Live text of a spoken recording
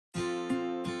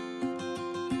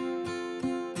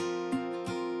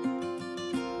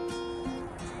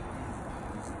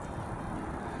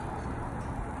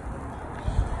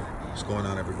What's going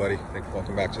on, everybody?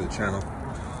 Welcome back to the channel.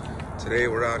 Today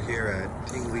we're out here at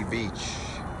Tingley Beach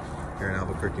here in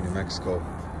Albuquerque, New Mexico.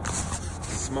 It's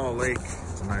a small lake.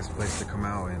 It's a nice place to come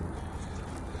out and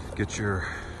get your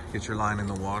line in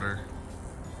the water.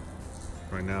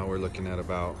 Right now we're looking at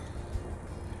about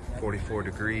 44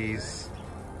 degrees.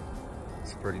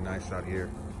 It's pretty nice out here.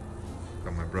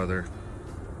 Got my brother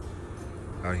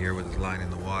out here with his line in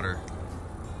the water.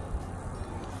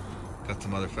 Got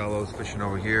some other fellows fishing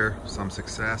over here, some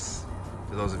success.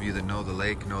 For those of you that know the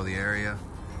lake, know the area,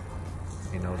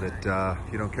 you know that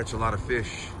you don't catch a lot of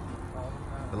fish,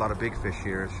 a lot of big fish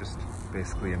here. It's just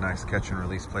basically a nice catch and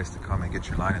release place to come and get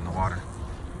your line in the water.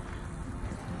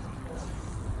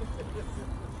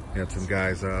 You got some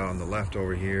guys on the left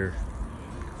over here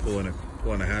pulling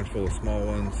a handful of small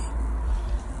ones.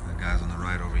 The guys on the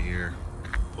right over here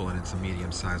pulling in some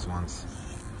medium-sized ones.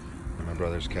 And my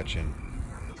brother's catching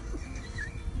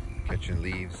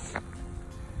leaves.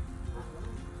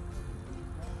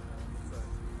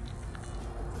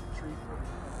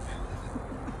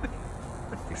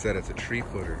 He said it's a tree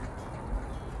footer.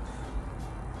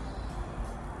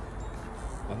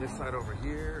 On this side over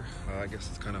here, I guess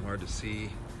it's kind of hard to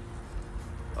see.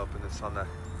 Up in this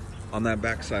on that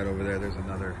back side over there, there's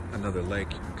another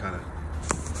lake. You can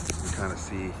kind of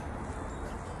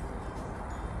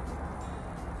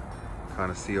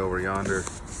see over yonder.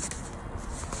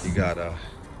 You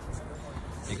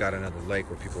got another lake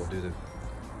where people do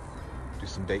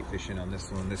some bait fishing on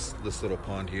this one. This little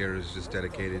pond here is just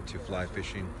dedicated to fly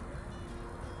fishing.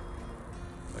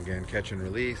 Again, catch and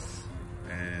release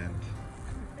and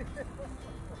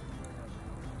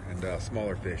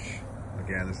smaller fish.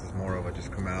 Again, this is more of a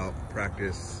just come out,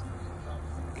 practice,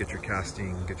 get your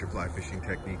casting, get your fly fishing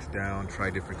techniques down, try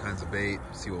different kinds of bait,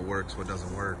 see what works, what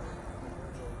doesn't work.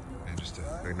 And just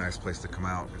a very nice place to come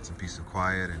out, get some peace and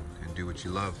quiet, and do what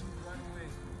you love.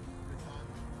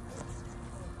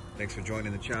 Thanks for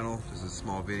joining the channel. This is a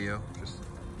small video, just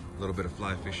a little bit of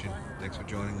fly fishing. Thanks for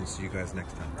joining. We'll see you guys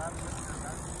next time.